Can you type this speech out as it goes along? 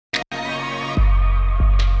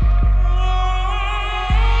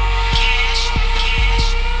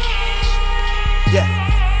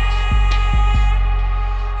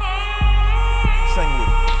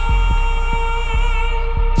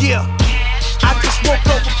Smoke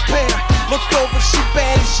over Pam, looked over, she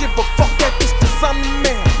bad as shit, but fuck that bitch, cause I'm the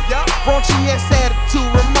man. Raunchy ass attitude,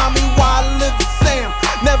 remind me why I live with Sam.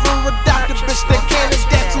 Never a doctor, bitch, that can't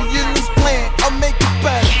adapt to your new plan or make it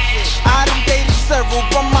better. I done dated several,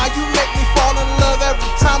 but my, you make me fall in love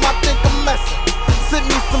every time I think I'm messing. Sip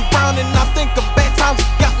me some brown and I think of bad times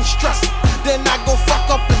that got me stressed. Then I go fuck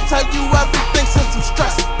up and tell you everything since I'm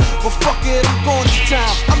stressed. But fuck it, I'm going this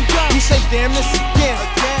time. I'm done. You say damn this again.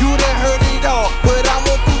 You done heard it all, but I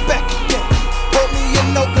won't come back again. Put me a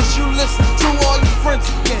note cause you listen to all your friends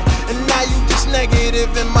again. And now you just negative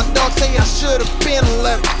and my dog say I should've been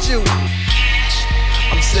left with you.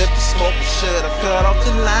 I'm sipping smoke, should've cut off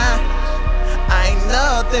the line. I ain't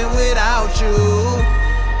nothing without you,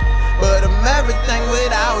 but I'm everything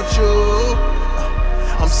without you.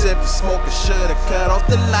 I'm sipping smoke, should've cut off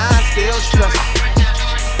the line. Still stressed.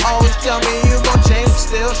 Always tell me you gon' change, I'm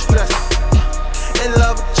still stressed. In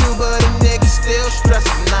love with you, but a nigga still stressing.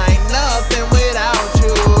 I ain't nothing without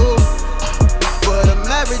you, but I'm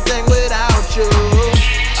everything without you.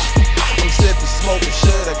 I'm sipping smoke,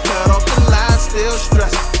 should've cut off the line. Still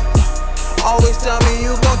stressed. Always tell me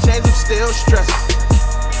you gon' change, I'm still stressed.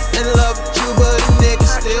 In love with you, but a nigga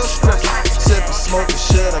still stressing. Sipping smoke,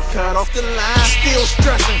 should've cut off the line. Still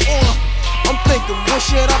stressing. I'm thinking, what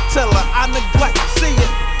should I tell her? I neglect to see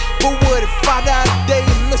it. But what if I die today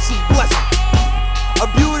and miss a blessing? A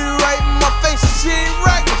beauty right in my face and she ain't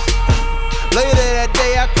right. Later that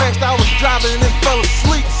day I crashed, I was driving and fell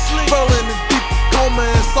asleep. Fell in a deep coma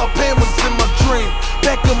and saw pain was in my dream.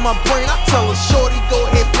 Back in my brain, I tell her, shorty, go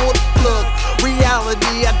ahead, pull the plug.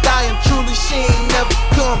 Reality, I die and truly she ain't never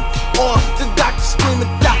come. Or the doctor screaming,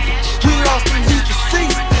 doctor, he lost him, he's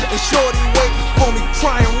deceased. And shorty waiting for me,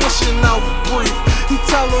 crying, wishing I would breathe. He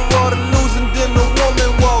tell her all the news and then the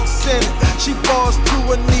woman walks in. She falls to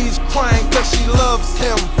her knees crying cause she loves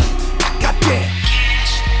him. Goddamn.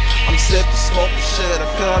 I'm sipping smoke, should've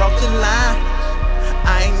cut off the line.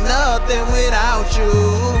 I ain't nothing without you,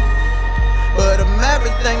 but I'm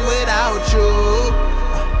everything without you.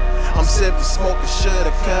 I'm sipping smoke,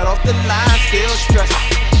 should've cut off the line. Still stressed.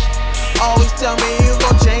 Always tell me you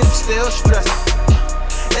gon' change, I'm still stressed.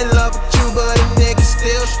 In love with you, but a nigga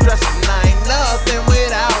still stressing. I ain't nothing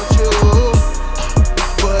without you,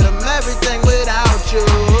 but I'm everything without you.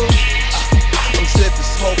 I'm sipping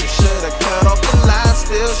smoke, should've cut off the line.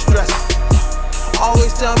 Still stressing.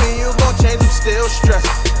 Always tell me you gon' change, I'm still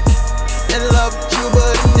stressing. In love with you,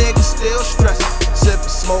 but a nigga still stressing. Sipping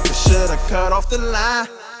smoke, should've cut off the line.